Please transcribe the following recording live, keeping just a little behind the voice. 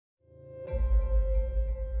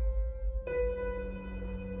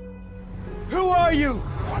are you?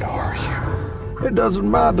 What are you? It doesn't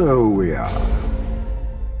matter who we are.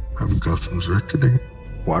 I've Gotham's reckoning.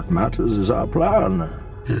 What matters is our plan.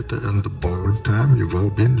 Here to end the borrowed time you've all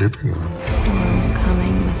been living on. Storm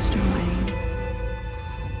coming, Mr. Wayne.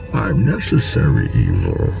 I'm necessary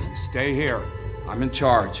evil. Stay here. I'm in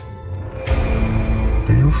charge.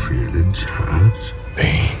 Do you feel in charge?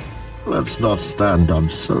 Bane. Let's not stand on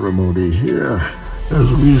ceremony here.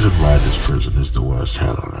 There's a reason why this prison is the worst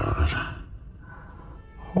hell on earth.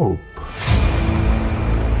 Hope.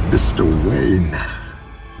 Mr. Wayne.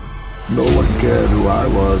 No one cared who I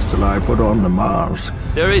was till I put on the mask.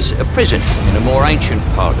 There is a prison in a more ancient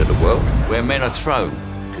part of the world where men are thrown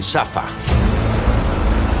to suffer.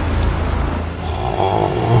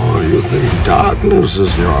 Oh, you think darkness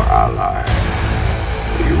is your ally?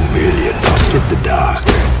 You merely adopted the dark.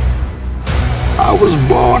 I was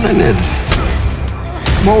born in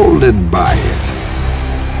it, molded by it.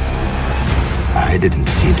 I didn't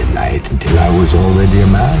see the light until I was already a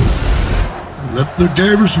man. Let the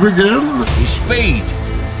games begin. His speed,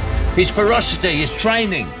 his ferocity, his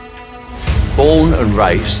training. Born and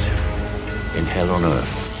raised in hell on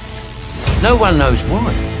earth. No one knows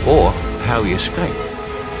why or how he escaped.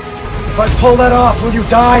 If I pull that off, will you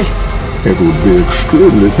die? It would be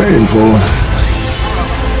extremely painful.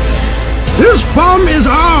 This bomb is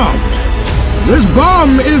armed. This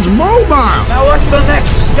bomb is mobile. Now what's the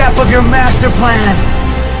next step of your master plan?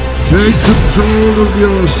 Take control of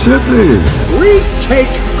your city. We take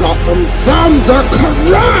Gotham from the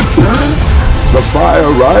corrupt. The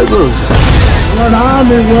fire rises. An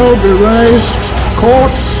army will be raised.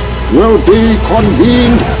 Courts will be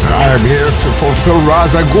convened. I'm here to fulfill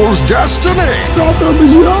Ra's al Ghul's destiny. Gotham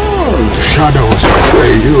is yours. The shadows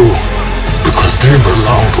betray you because they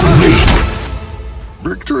belong to me.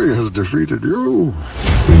 Victory has defeated you.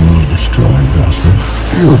 We will destroy Gotham.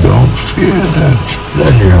 You don't fear that.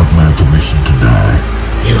 Then you have my permission to die.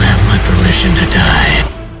 You have my permission to die.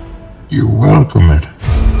 You welcome it.